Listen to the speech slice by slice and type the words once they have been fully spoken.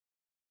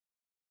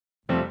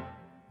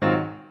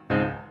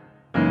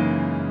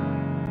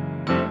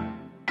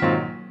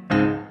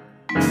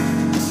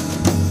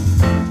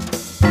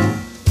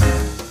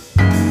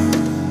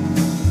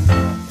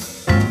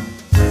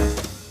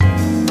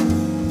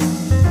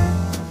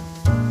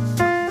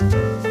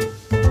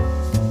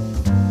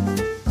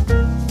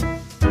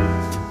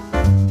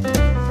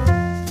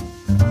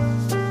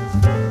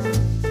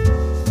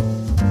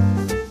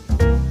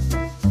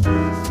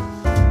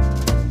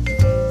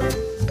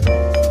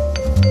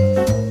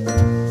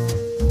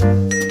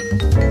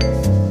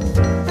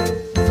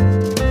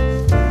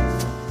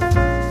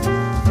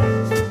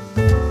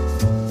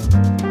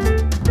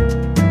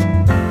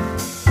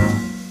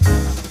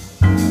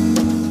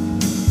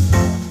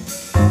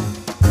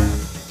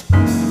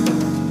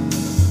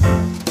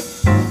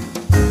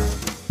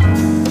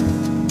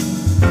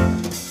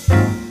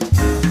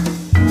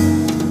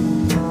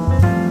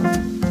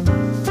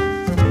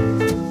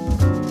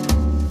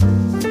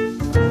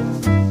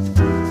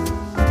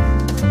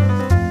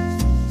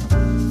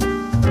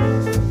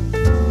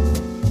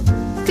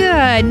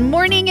Good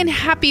morning and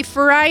happy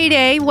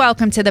Friday.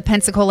 Welcome to the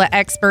Pensacola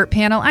Expert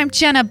Panel. I'm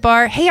Jenna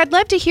Barr. Hey, I'd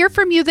love to hear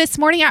from you this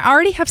morning. I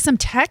already have some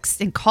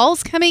texts and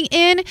calls coming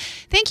in.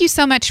 Thank you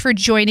so much for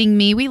joining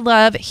me. We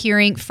love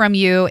hearing from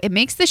you. It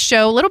makes the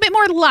show a little bit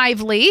more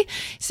lively.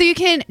 So you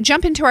can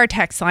jump into our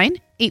text line,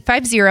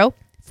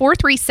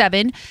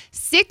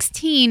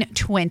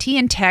 850-437-1620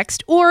 in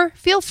text, or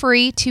feel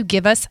free to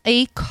give us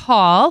a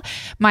call.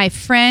 My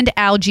friend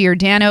Al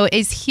Giordano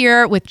is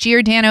here with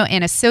Giordano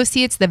and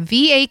Associates, the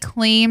VA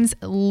claims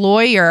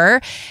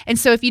lawyer. And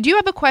so if you do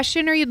have a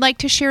question or you'd like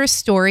to share a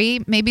story,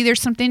 maybe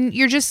there's something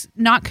you're just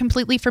not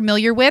completely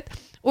familiar with,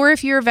 or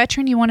if you're a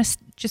veteran, you want to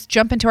just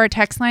jump into our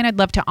text line, I'd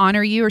love to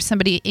honor you or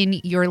somebody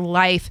in your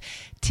life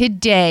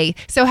today.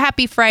 So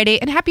happy Friday,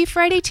 and happy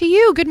Friday to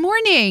you. Good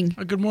morning.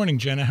 Good morning,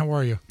 Jenna. How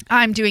are you?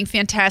 I'm doing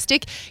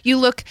fantastic. You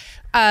look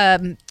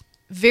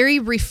very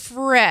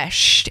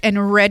refreshed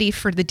and ready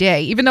for the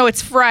day. Even though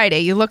it's Friday,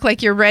 you look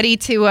like you're ready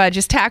to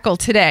just tackle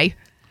today.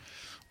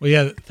 Well,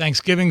 yeah,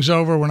 Thanksgiving's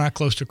over. We're not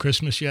close to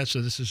Christmas yet,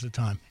 so this is the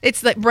time.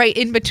 It's like right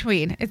in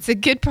between. It's a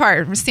good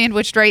part. We're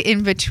sandwiched right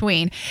in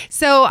between.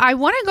 So I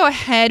want to go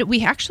ahead.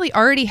 We actually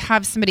already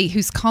have somebody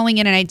who's calling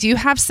in, and I do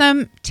have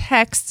some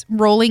texts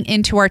rolling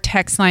into our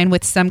text line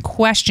with some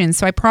questions.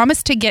 So I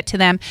promised to get to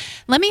them.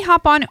 Let me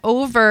hop on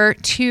over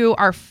to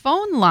our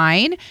phone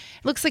line. It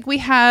looks like we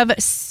have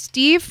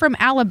Steve from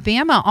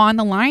Alabama on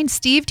the line.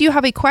 Steve, do you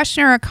have a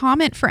question or a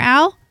comment for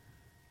Al?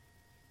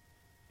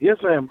 Yes,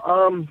 ma'am.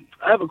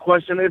 I have a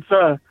question. It's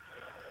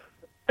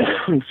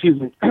excuse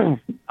me.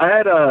 I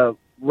had a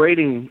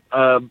rating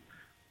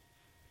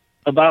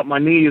about my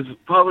knees.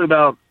 Probably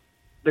about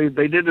they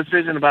did a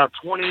decision about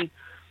 20,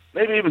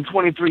 maybe even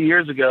 23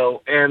 years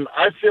ago, and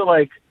I feel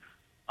like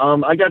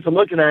I got to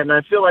looking at it, and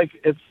I feel like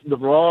it's the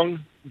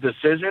wrong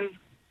decision,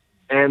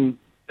 and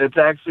it's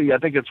actually I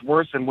think it's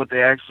worse than what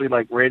they actually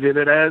like rated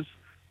it as.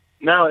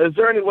 Now, is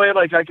there any way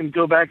like I can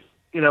go back,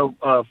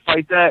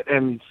 fight that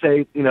and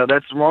say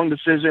that's the wrong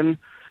decision?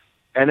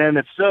 And then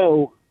if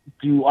so,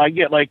 do I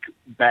get like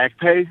back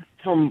pay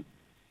from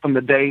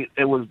the day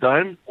it was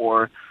done,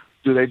 or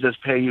do they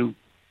just pay you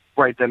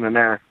right then and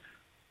there?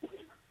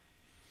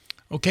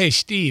 Okay,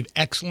 Steve,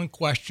 excellent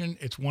question.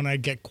 It's one I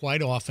get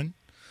quite often,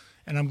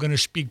 and I'm going to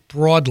speak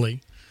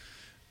broadly.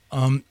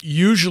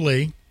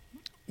 Usually,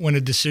 when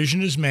a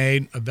decision is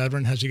made, a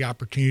veteran has the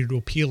opportunity to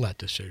appeal that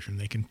decision.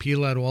 They can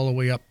appeal that all the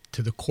way up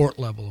to the court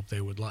level if they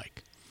would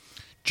like.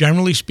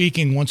 Generally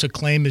speaking, once a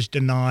claim is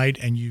denied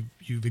and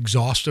you've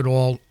exhausted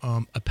all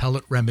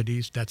appellate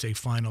remedies, that's a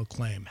final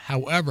claim.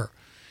 However,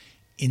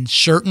 in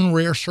certain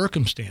rare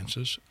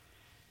circumstances,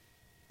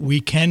 we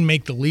can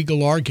make the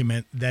legal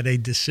argument that a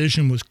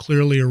decision was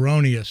clearly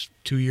erroneous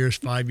 2 years,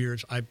 5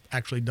 years. I've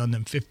actually done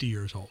them 50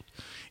 years old.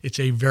 It's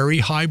a very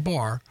high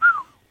bar,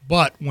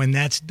 but when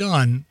that's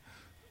done,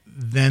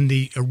 then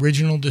the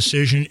original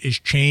decision is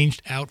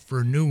changed out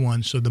for a new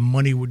one, so the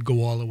money would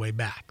go all the way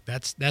back.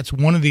 That's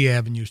one of the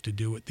avenues to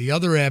do it. The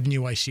other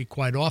avenue I see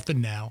quite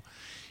often now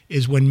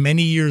is when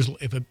many years,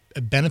 if a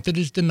benefit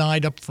is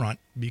denied up front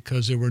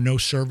because there were no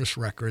service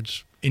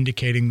records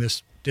indicating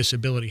this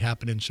disability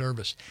happened in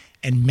service,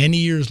 and many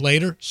years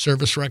later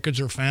service records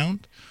are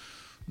found,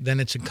 then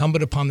it's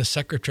incumbent upon the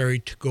secretary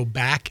to go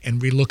back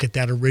and relook at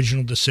that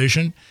original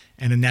decision.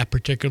 And in that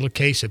particular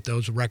case, if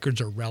those records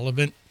are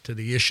relevant to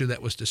the issue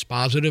that was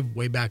dispositive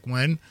way back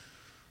when,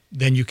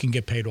 then you can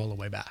get paid all the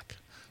way back.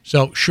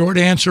 So short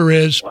answer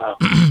is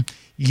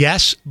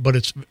yes, but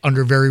it's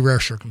under very rare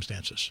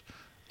circumstances.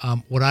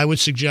 What I would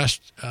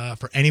suggest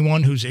for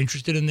anyone who's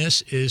interested in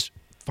this is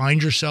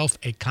find yourself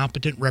a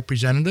competent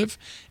representative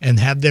and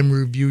have them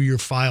review your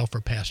file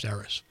for past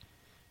errors.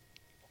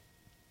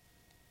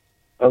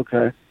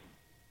 Okay.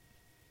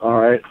 All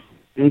right.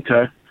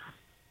 Okay.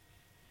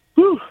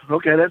 Whew.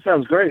 Okay, that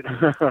sounds great.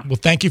 Well,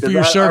 thank you for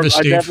your service,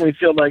 Steve. I definitely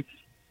feel like,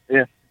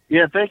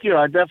 yeah, thank you.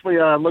 I definitely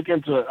look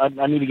into it.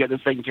 I need to get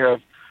this taken care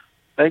of.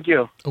 Thank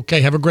you.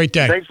 Okay, have a great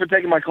day. Thanks for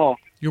taking my call.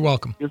 You're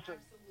welcome. Yes, sir.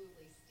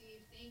 Absolutely. Steve,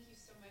 thank you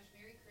so much.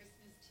 Merry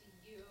Christmas to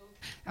you.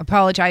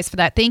 Apologize for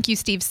that. Thank you,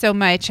 Steve, so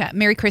much.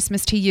 Merry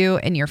Christmas to you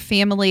and your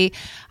family.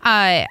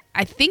 I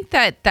think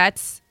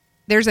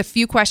there's a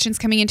few questions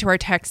coming into our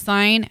text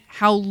line.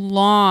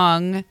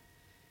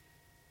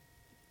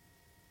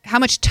 How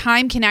much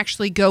time can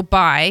actually go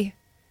by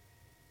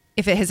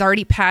if it has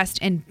already passed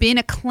and been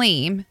a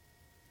claim,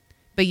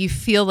 but you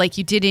feel like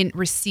you didn't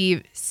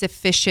receive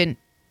sufficient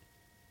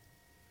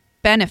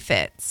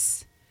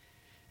benefits?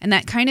 And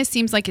that kind of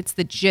seems like it's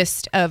the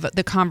gist of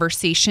the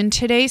conversation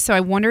today. So I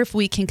wonder if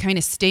we can kind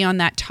of stay on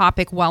that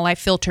topic while I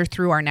filter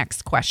through our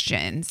next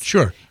questions.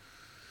 Sure.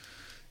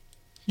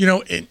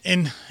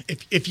 And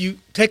if you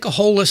take a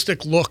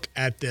holistic look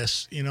at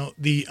this,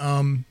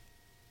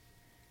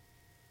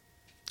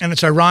 and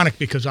it's ironic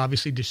because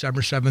obviously December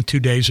 7th, 2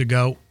 days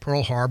ago,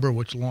 Pearl Harbor,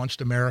 which launched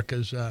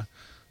America's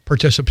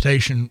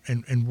participation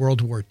in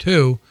World War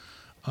II,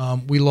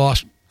 we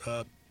lost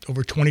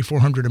over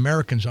 2,400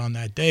 Americans on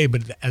that day.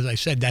 But as I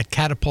said, that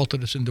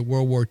catapulted us into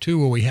World War II,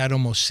 where we had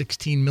almost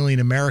 16 million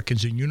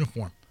Americans in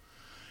uniform.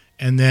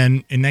 And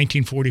then in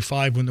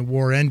 1945, when the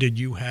war ended,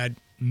 you had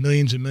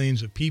millions and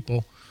millions of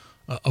people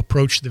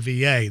approach the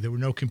VA. There were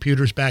no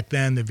computers back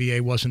then. The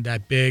VA wasn't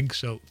that big.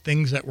 So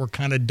things that were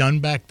kind of done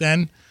back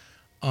then,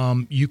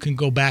 you can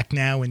go back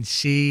now and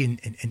see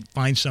and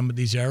find some of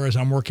these errors.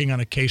 I'm working on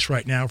a case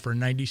right now for a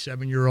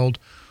 97-year-old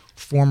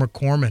former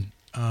corpsman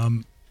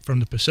from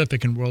the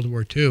Pacific in World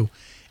War II.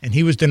 And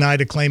he was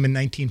denied a claim in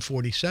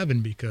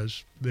 1947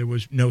 because there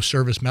was no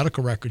service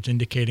medical records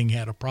indicating he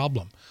had a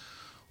problem.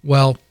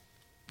 Well,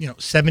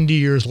 70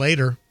 years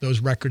later, those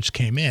records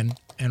came in,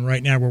 and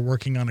right now we're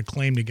working on a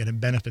claim to get him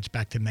benefits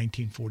back to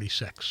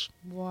 1946.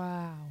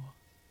 Wow.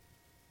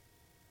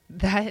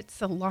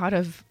 That's a lot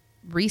of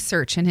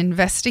research and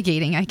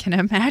investigating, I can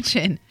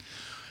imagine.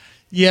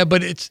 Yeah,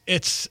 but it's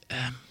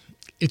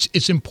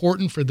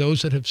important for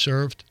those that have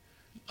served.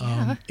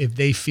 If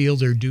they feel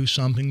they're due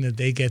something, that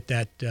they get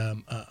that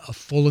a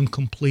full and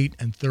complete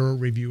and thorough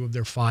review of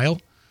their file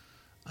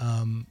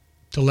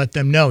to let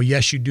them know,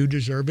 yes, you do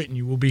deserve it and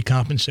you will be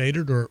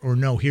compensated, or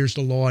no, here's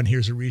the law and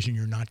here's the reason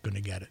you're not going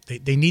to get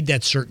it. They need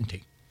that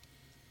certainty.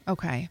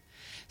 Okay.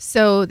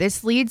 So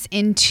this leads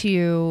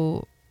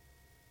into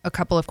a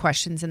couple of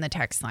questions in the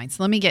text line.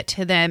 So let me get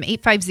to them.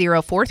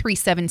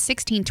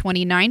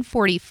 850-437-1620,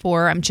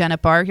 944. I'm Jenna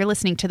Barr. You're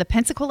listening to the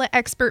Pensacola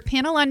Expert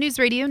Panel on News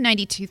Radio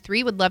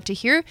 92.3. Would love to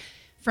hear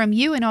from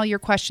you and all your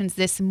questions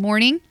this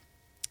morning.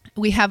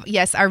 We have,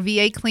 yes, our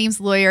VA claims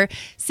lawyer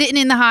sitting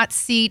in the hot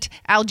seat,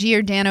 Al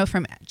Giordano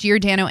from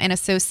Giordano and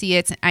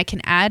Associates. I can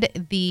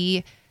add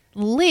the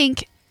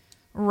link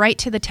right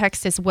to the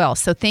text as well.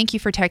 So thank you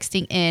for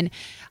texting in.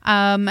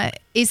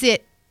 Is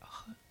it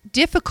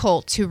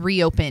difficult to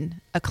reopen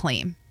a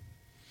claim?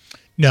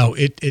 No,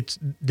 it's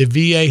the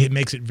VA. It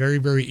makes it very,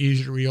 very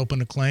easy to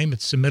reopen a claim.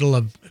 It's submittal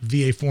of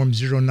VA Form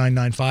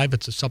 0995.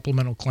 It's a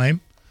supplemental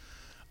claim.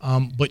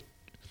 But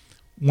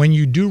when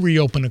you do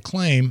reopen a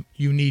claim,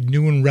 you need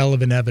new and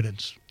relevant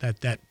evidence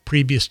that that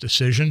previous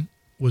decision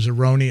was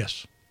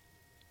erroneous.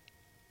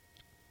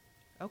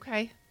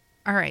 Okay.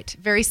 All right.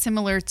 Very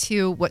similar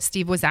to what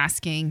Steve was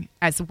asking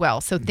as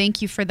well. So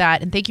thank you for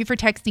that. And thank you for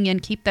texting in.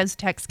 Keep those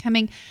texts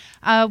coming.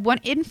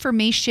 What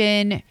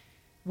information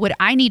would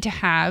I need to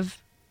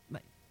have,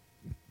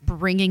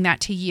 bringing that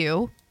to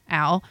you,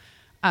 Al,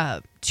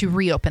 to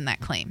reopen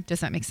that claim? Does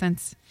that make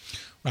sense?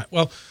 Right.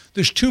 Well,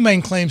 there's two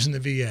main claims in the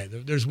VA.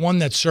 There's one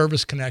that's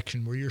service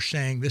connection, where you're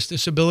saying this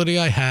disability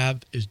I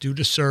have is due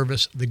to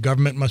service. The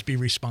government must be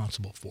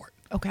responsible for it.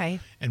 Okay.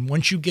 And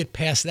once you get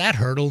past that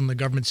hurdle and the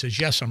government says,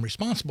 yes, I'm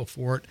responsible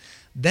for it,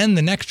 then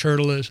the next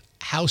hurdle is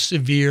how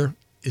severe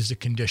is the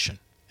condition?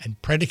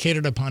 And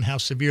predicated upon how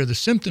severe the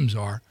symptoms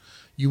are,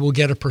 you will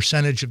get a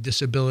percentage of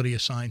disability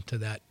assigned to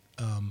that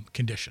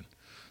condition.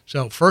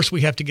 So first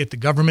we have to get the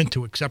government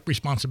to accept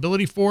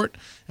responsibility for it.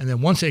 And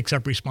then once they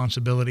accept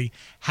responsibility,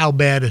 how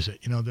bad is it?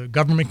 The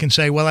government can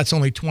say, well, that's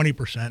only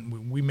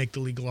 20%. We make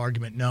the legal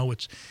argument, no,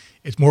 it's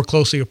more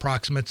closely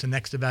approximates the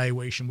next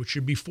evaluation, which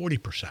should be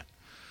 40%.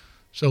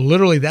 So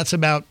literally that's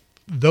about,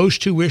 those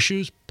two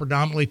issues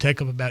predominantly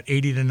take up about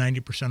 80 to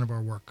 90% of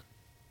our work.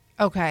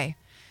 Okay.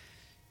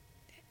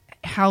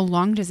 How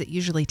long does it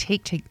usually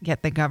take to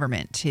get the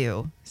government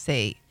to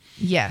say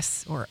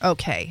yes or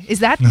okay?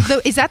 Is that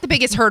the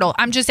biggest hurdle?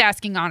 I'm just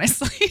asking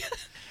honestly.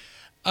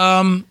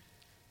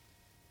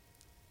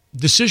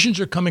 Decisions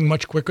are coming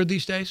much quicker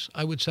these days,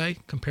 I would say,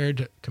 compared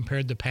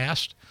to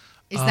past.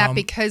 Is that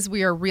because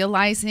we are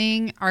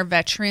realizing our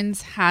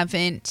veterans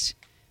haven't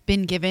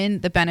been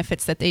given the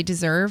benefits that they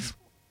deserve?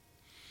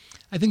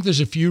 I think there's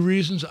a few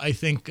reasons. I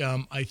think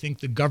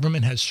the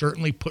government has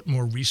certainly put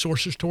more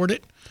resources toward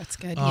it. That's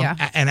good.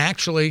 Yeah. And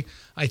actually,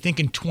 I think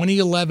in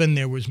 2011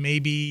 there was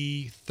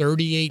maybe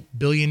 $38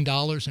 billion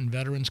in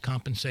veterans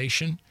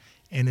compensation,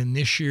 and in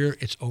this year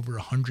it's over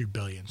 $100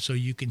 billion. So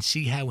you can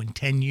see how in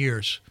 10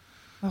 years,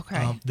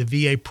 the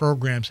VA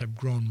programs have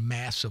grown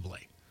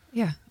massively.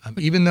 Yeah.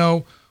 Even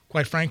though,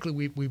 quite frankly,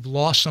 we've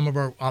lost some of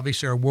our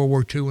World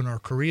War II and our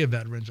Korea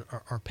veterans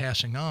are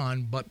passing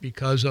on, but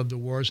because of the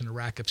wars in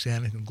Iraq,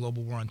 Afghanistan, and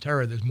global war on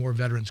terror, there's more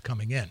veterans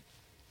coming in.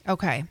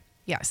 Okay.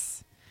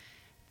 Yes.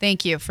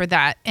 Thank you for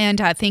that. And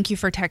thank you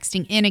for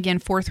texting in again,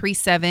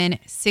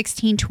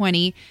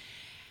 437-1620.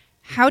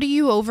 How do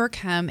you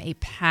overcome a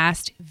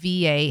past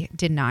VA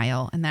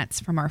denial? And that's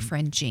from our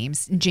friend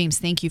James. And James,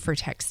 thank you for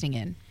texting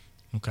in.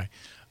 Okay.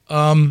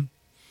 A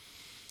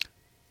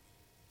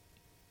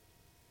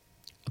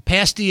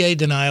past VA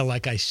denial,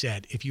 like I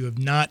said, if you have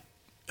not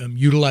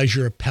utilized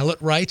your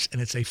appellate rights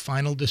and it's a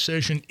final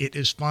decision, it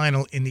is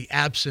final in the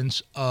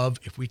absence of,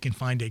 if we can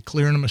find a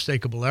clear and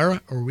unmistakable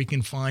error, or we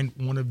can find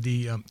one of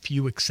the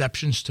few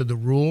exceptions to the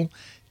rule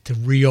to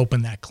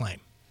reopen that claim.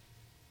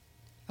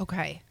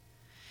 Okay.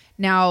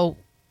 Now,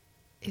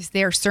 is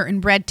there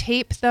certain red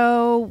tape,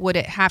 though? Would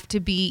it have to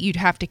be, you'd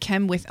have to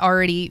come with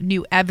already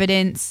new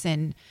evidence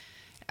and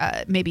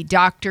maybe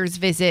doctor's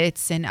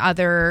visits and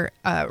other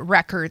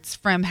records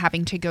from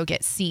having to go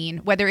get seen,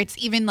 whether it's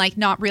even like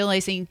not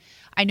realizing,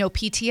 I know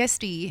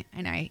PTSD,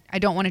 and I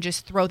don't want to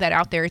just throw that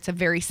out there. It's a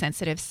very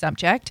sensitive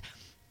subject.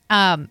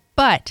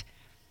 But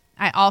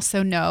I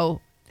also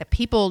know that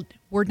people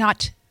were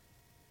not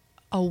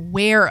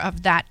aware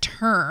of that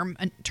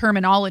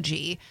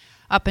terminology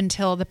up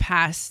until the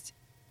past,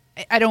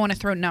 I don't want to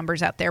throw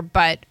numbers out there,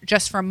 but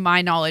just from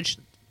my knowledge,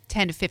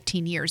 10 to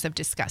 15 years of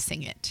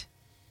discussing it.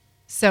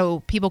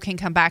 So people can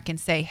come back and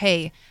say,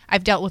 hey,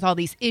 I've dealt with all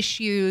these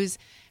issues,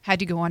 had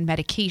to go on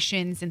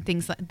medications and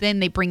things. Then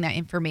they bring that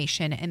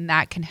information, and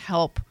that can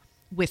help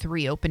with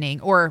reopening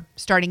or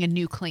starting a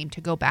new claim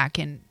to go back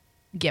and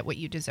get what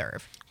you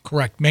deserve.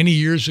 Correct. Many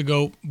years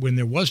ago, when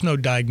there was no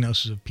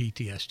diagnosis of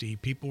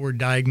PTSD, people were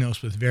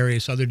diagnosed with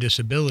various other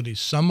disabilities,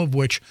 some of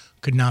which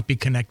could not be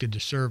connected to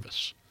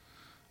service.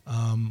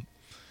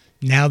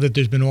 Now that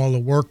there's been all the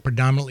work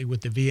predominantly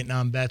with the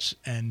Vietnam vets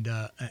and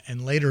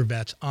later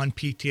vets on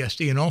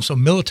PTSD and also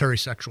military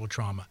sexual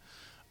trauma,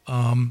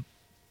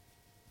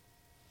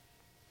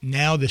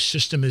 now the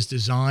system is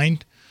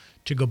designed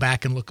to go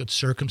back and look at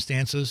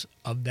circumstances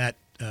of that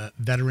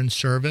veteran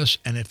service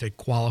and if it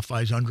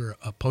qualifies under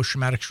a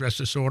post-traumatic stress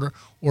disorder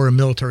or a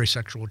military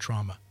sexual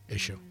trauma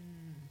issue.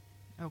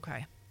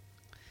 Okay.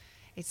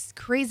 It's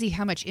crazy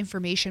how much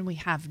information we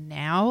have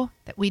now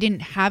that we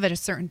didn't have at a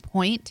certain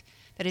point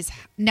that is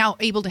now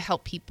able to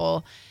help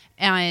people.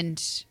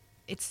 And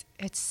it's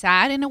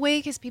sad in a way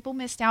because people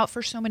missed out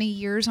for so many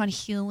years on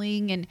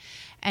healing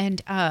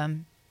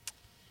and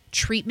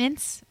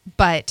treatments.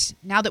 But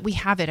now that we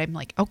have it, I'm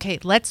like, okay,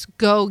 let's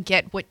go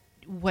get what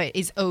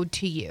is owed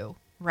to you.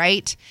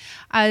 Right?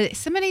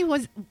 Somebody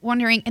was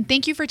wondering, and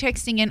thank you for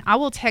texting in. I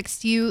will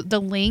text you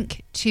the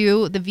link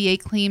to the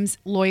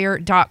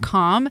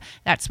VAClaimsLawyer.com.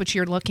 That's what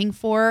you're looking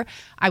for.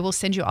 I will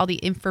send you all the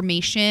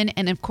information.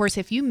 And of course,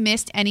 if you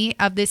missed any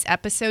of this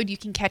episode, you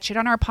can catch it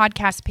on our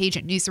podcast page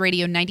at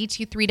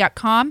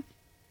newsradio923.com.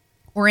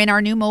 or in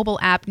our new mobile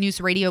app, News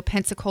Radio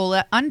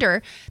Pensacola,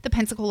 under the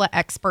Pensacola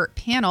Expert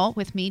Panel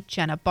with me,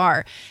 Jenna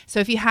Barr. So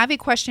if you have a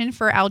question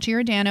for Al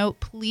Giordano,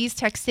 please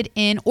text it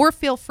in or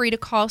feel free to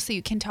call so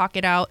you can talk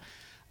it out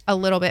a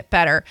little bit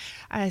better.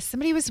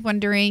 Somebody was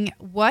wondering,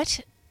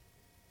 what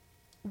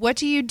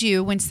do you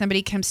do when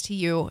somebody comes to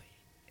you,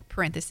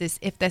 parenthesis,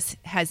 if this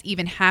has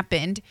even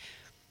happened,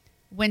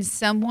 when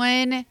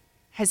someone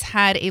has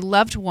had a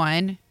loved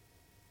one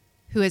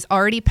who has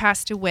already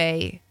passed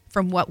away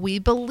from what we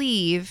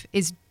believe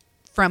is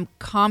from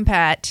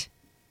combat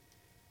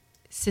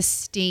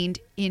sustained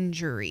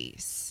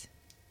injuries.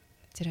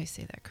 Did I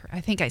say that correct?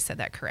 I think I said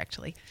that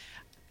correctly.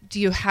 Do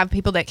you have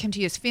people that come to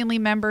you as family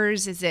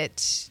members? Is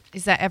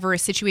that ever a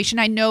situation?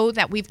 I know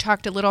that we've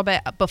talked a little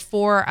bit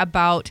before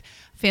about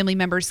family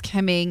members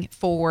coming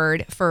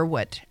forward for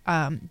what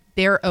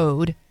they're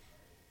owed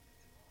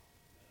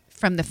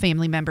from the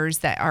family members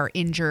that are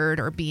injured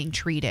or being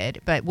treated.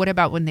 But what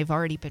about when they've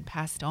already been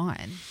passed on?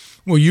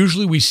 Well,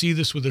 usually we see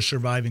this with a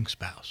surviving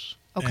spouse.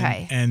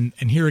 Okay. And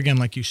here again,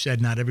 like you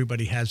said, not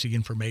everybody has the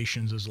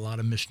information. There's a lot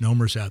of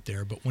misnomers out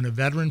there. But when a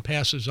veteran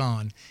passes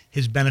on,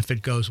 his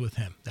benefit goes with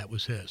him. That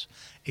was his.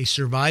 A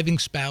surviving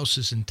spouse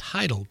is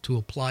entitled to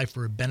apply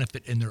for a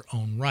benefit in their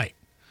own right.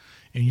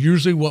 And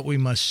usually what we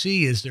must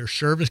see is their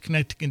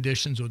service-connected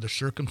conditions or the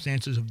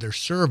circumstances of their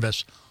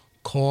service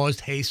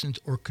caused, hastened,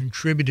 or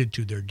contributed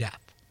to their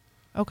death.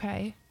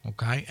 Okay.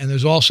 Okay. And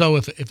there's also,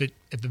 if the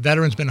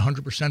veteran's been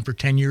 100% for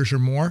 10 years or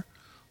more,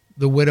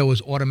 the widow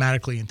is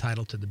automatically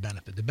entitled to the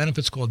benefit. The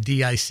benefit's called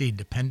DIC,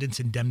 Dependents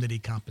Indemnity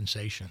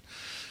Compensation.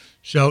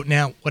 So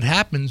now what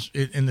happens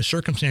in the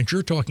circumstance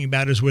you're talking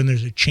about is when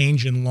there's a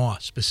change in law,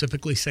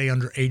 specifically say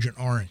under Agent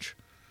Orange,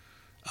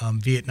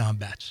 Vietnam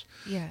vets.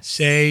 Yes.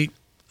 Say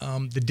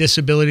the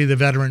disability the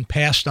veteran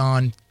passed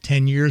on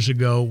 10 years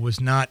ago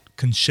was not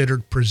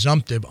considered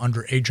presumptive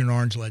under Agent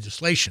Orange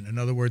legislation. In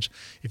other words,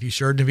 if you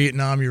served in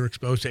Vietnam, you were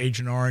exposed to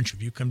Agent Orange.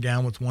 If you come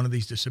down with one of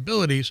these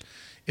disabilities,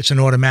 it's an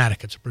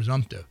automatic, it's a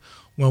presumptive.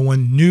 Well,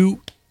 when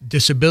new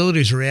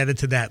disabilities are added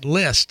to that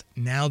list,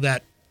 now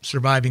that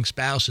surviving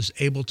spouse is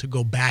able to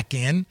go back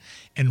in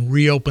and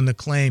reopen the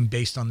claim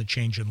based on the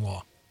change in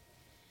law.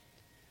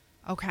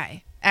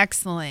 Okay,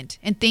 excellent.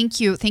 And thank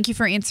you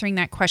for answering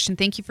that question.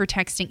 Thank you for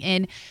texting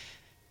in.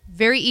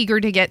 Very eager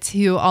to get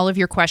to all of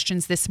your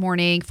questions this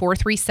morning.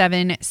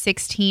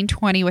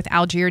 437-1620 with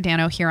Al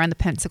Giordano here on the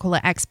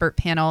Pensacola Expert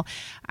Panel.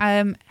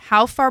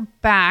 How far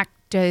back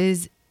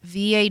does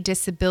VA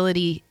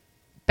disability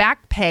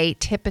back pay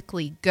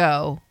typically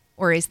go,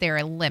 or is there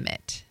a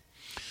limit?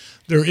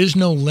 There is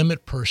no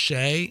limit per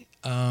se.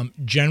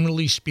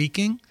 Generally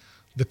speaking,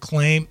 the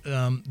claim,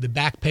 the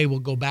back pay will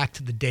go back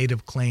to the date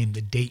of claim,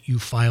 the date you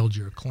filed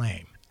your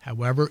claim.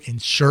 However, in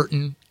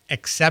certain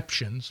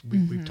exceptions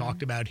we've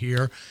talked about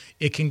here,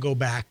 it can go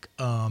back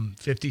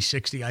 50,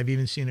 60. I've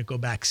even seen it go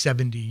back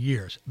 70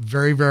 years.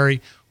 Very,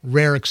 very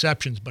rare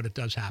exceptions, but it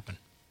does happen.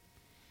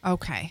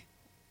 Okay.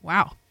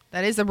 Wow.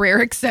 That is a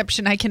rare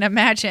exception, I can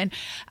imagine.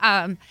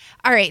 All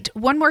right,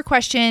 one more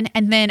question,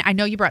 and then I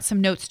know you brought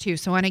some notes too,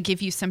 so I want to give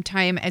you some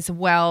time as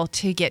well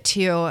to get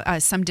to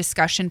some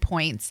discussion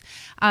points.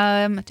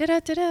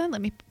 Let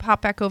me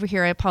pop back over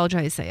here. I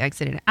apologize, I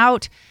exited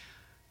out.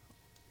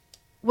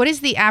 What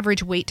is the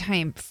average wait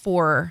time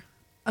for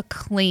a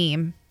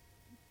claim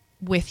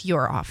with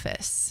your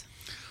office?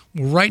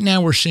 Well, right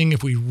now we're seeing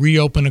if we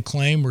reopen a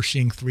claim, we're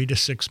seeing 3 to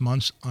 6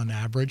 months on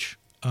average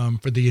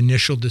for the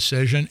initial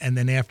decision. And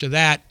then after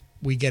that,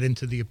 we get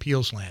into the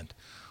appeals land,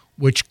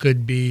 which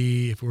could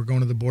be, if we're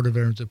going to the Board of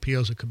Veterans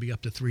Appeals, it could be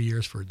up to 3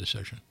 years for a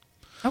decision.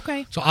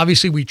 Okay. So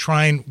obviously we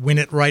try and win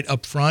it right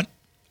up front,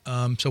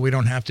 so we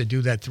don't have to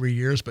do that 3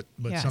 years. But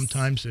Yes.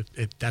 sometimes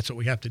if that's what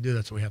we have to do,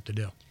 that's what we have to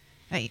do.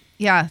 Right.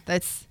 Yeah,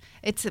 that's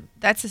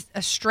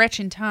a stretch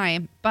in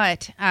time,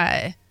 but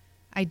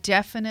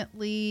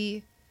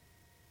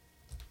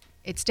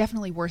it's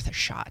definitely worth a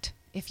shot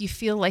if you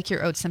feel like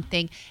you're owed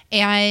something,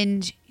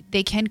 and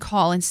they can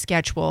call and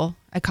schedule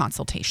a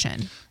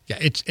consultation. Yeah,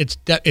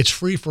 it's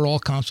free for all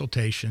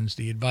consultations.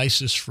 The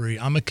advice is free.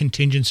 I'm a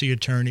contingency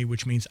attorney,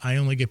 which means I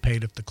only get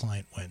paid if the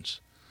client wins.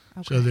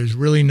 Okay. So there's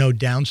really no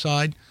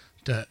downside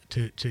to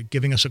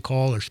giving us a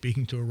call or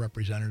speaking to a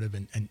representative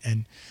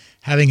and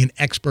having an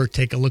expert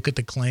take a look at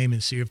the claim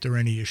and see if there are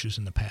any issues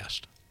in the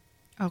past.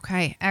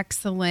 Okay,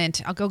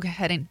 excellent. I'll go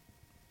ahead and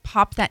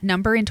pop that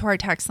number into our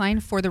text line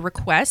for the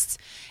requests.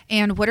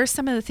 And what are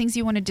some of the things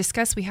you want to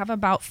discuss? We have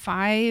about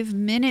 5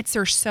 minutes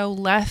or so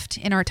left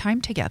in our time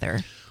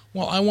together.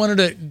 Well, I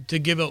wanted to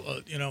give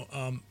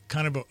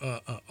kind of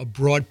a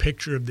broad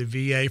picture of the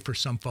VA for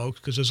some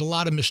folks, because there's a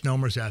lot of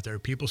misnomers out there.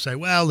 People say,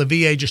 well, the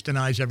VA just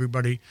denies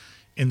everybody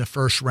in the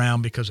first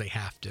round because they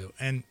have to.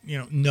 And,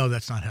 no,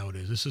 that's not how it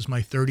is. This is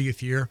my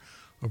 30th year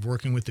of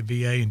working with the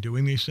VA and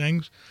doing these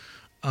things.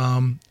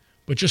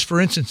 But just for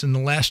instance, in the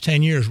last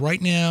 10 years,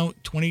 right now,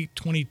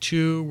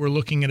 2022, we're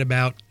looking at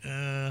about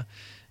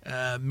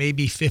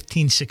maybe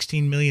 15,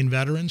 16 million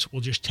veterans.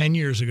 Well, just 10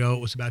 years ago,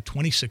 it was about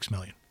 26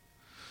 million.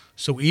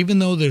 So even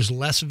though there's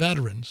less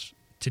veterans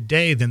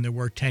today than there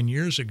were 10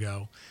 years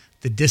ago,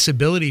 the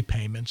disability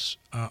payments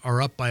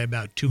are up by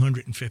about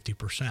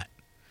 250%.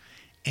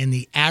 And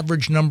the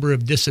average number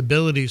of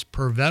disabilities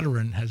per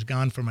veteran has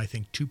gone from, I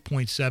think,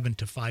 2.7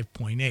 to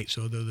 5.8.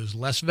 So though there's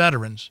less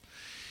veterans,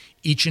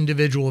 each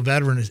individual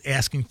veteran is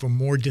asking for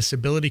more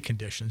disability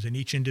conditions, and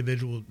each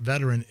individual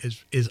veteran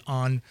is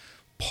on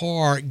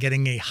par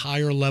getting a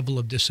higher level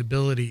of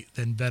disability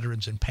than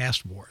veterans in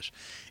past wars.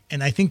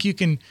 And I think you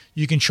can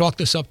chalk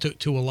this up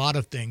to a lot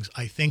of things.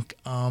 I think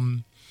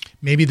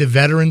maybe the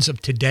veterans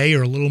of today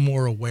are a little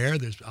more aware.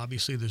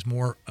 There's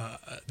more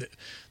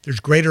there's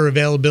greater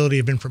availability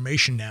of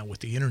information now with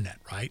the internet,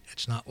 right?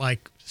 It's not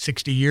like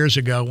 60 years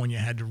ago when you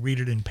had to read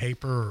it in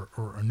paper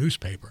or a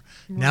newspaper.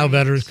 Right. Now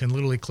veterans can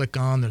literally click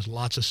on. There's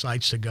lots of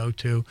sites to go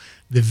to.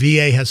 The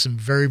VA has some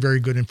very,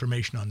 very good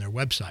information on their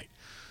website.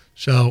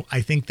 So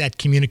I think that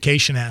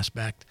communication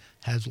aspect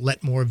has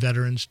let more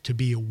veterans to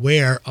be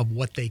aware of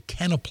what they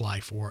can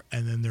apply for,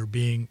 and then they're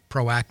being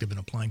proactive in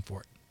applying for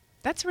it.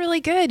 That's really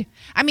good.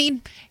 I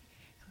mean,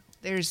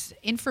 there's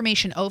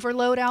information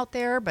overload out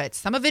there, but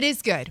some of it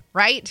is good,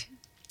 right?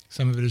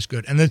 Some of it is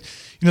good. And then,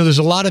 there's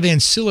a lot of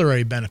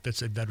ancillary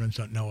benefits that veterans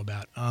don't know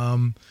about.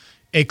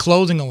 A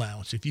clothing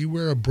allowance. If you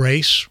wear a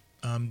brace,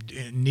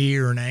 knee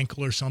or an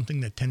ankle or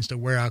something that tends to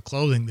wear out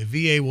clothing, the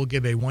VA will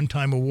give a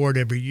one-time award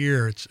every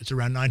year. It's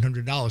around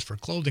 $900 for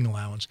clothing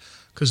allowance,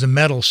 because the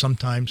metal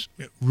sometimes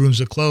ruins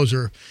the clothes.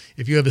 Or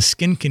if you have a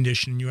skin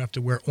condition, you have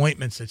to wear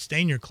ointments that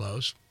stain your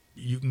clothes.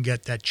 You can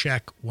get that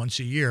check once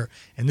a year.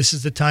 And this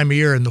is the time of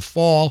year in the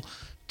fall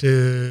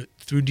through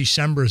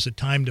December is the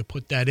time to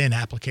put that in,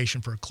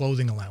 application for a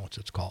clothing allowance,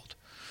 it's called.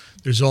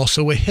 There's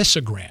also a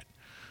HISA grant,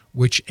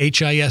 which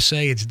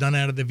HISA, it's done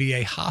out of the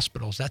VA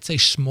hospitals. That's a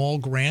small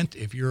grant.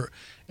 If you're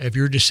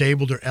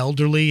disabled or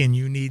elderly and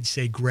you need,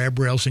 say, grab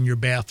rails in your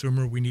bathroom,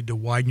 or we need to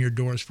widen your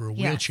doors for a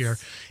wheelchair,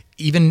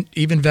 even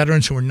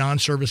veterans who are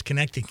non-service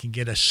connected can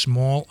get a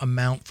small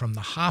amount from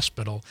the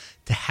hospital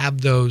to have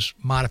those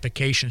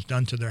modifications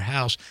done to their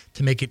house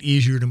to make it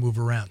easier to move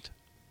around.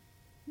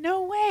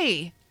 No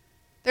way.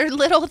 They're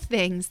little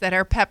things that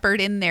are peppered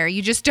in there.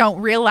 You just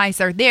don't realize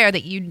are there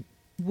that you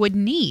would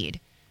need.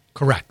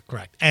 Correct.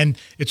 And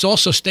it's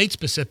also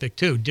state-specific,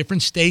 too.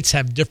 Different states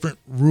have different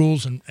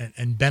rules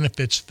and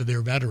benefits for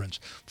their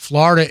veterans.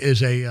 Florida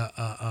is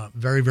a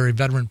very, very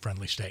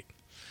veteran-friendly state.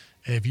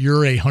 If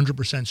you're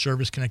 100%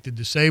 service-connected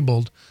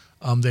disabled,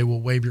 they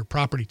will waive your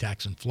property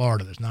tax in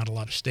Florida. There's not a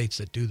lot of states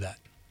that do that.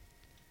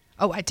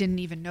 Oh, I didn't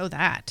even know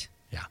that.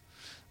 Yeah.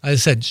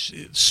 As I said,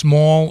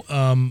 small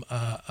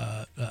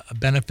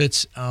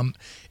benefits.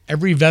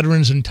 Every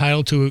veteran's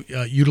entitled to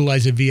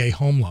utilize a VA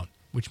home loan,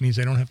 which means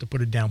they don't have to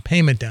put a down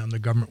payment down. The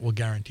government will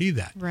guarantee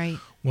that. Right.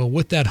 Well,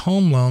 with that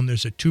home loan,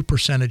 there's a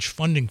 2%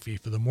 funding fee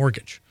for the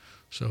mortgage.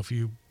 So if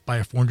you buy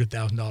a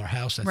 $400,000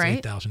 house, that's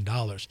right.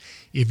 $8,000.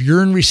 If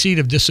you're in receipt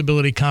of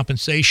disability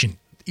compensation,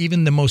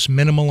 even the most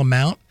minimal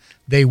amount,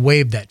 they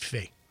waive that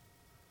fee.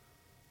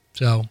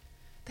 So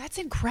that's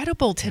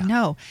incredible to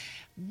know.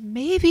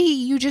 Maybe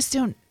you just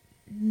don't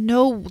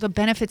know the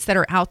benefits that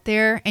are out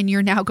there, and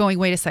you're now going,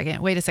 wait a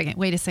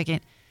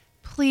second.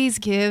 Please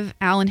give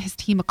Al and his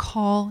team a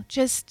call.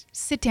 Just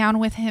sit down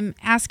with him,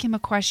 ask him a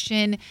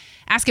question.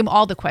 Ask him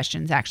all the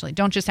questions, actually.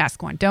 Don't just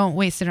ask one. Don't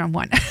waste it on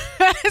one.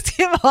 Ask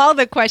him all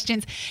the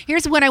questions.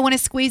 Here's what I want to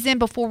squeeze in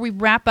before we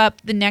wrap up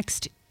the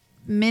next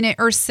minute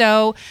or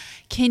so.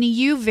 Can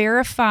you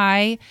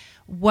verify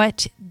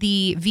what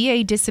the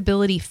VA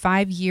disability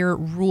 5-year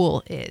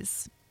rule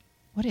is.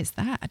 What is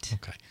that?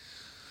 Okay.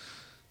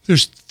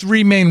 There's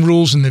 3 main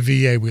rules in the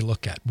VA we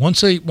look at.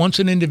 Once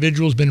an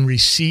individual has been in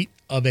receipt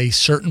of a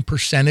certain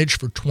percentage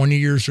for 20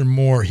 years or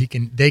more,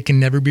 they can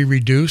never be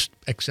reduced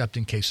except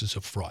in cases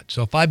of fraud.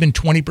 So if I've been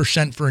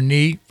 20% for a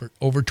knee for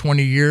over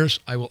 20 years,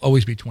 I will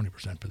always be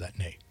 20% for that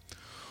knee.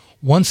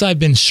 Once I've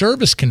been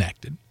service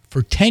connected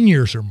for 10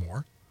 years or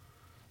more,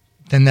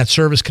 then that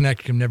service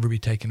connection can never be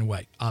taken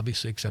away,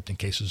 obviously except in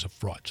cases of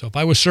fraud. So if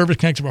I was service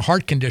connected for a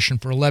heart condition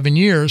for 11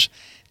 years,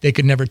 they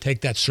could never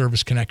take that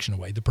service connection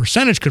away. The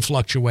percentage could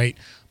fluctuate,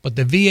 but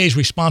the VA's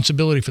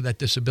responsibility for that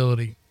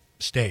disability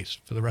stays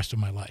for the rest of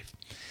my life.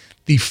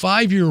 The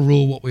 5-year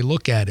rule, what we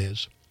look at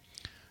is,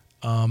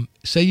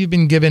 say you've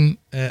been given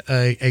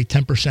a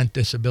 10%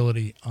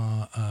 disability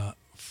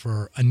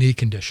for a knee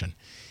condition.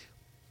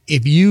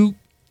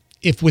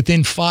 If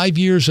within 5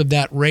 years of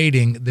that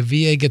rating, the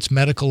VA gets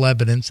medical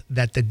evidence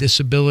that the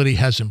disability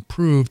has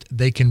improved,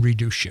 they can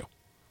reduce you.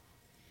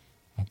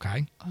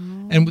 Okay?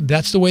 Oh. And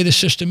that's the way the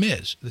system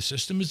is. The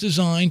system is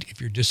designed, if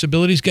your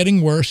disability is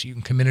getting worse, you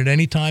can come in at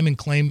any time and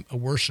claim a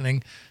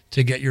worsening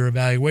to get your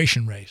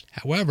evaluation raised.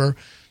 However,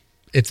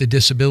 if the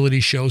disability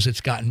shows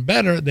it's gotten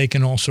better, they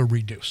can also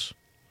reduce.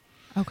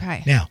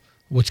 Okay. Now,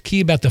 what's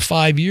key about the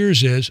 5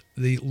 years is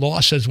the law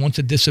says once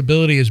a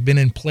disability has been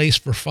in place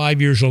for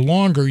 5 years or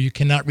longer, you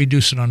cannot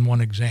reduce it on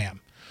one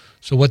exam.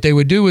 So what they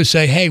would do is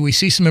say, hey, we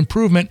see some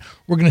improvement.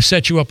 We're going to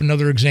set you up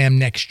another exam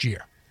next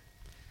year.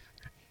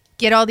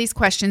 Get all these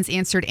questions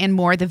answered and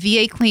more. The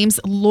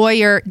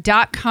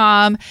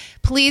VAClaimsLawyer.com.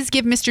 Please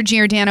give Mr.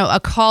 Giordano a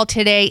call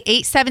today,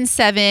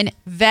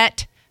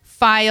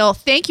 877-VET-FILE.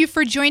 Thank you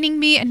for joining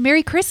me, and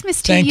Merry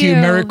Christmas to you. Thank you.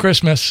 Merry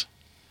Christmas.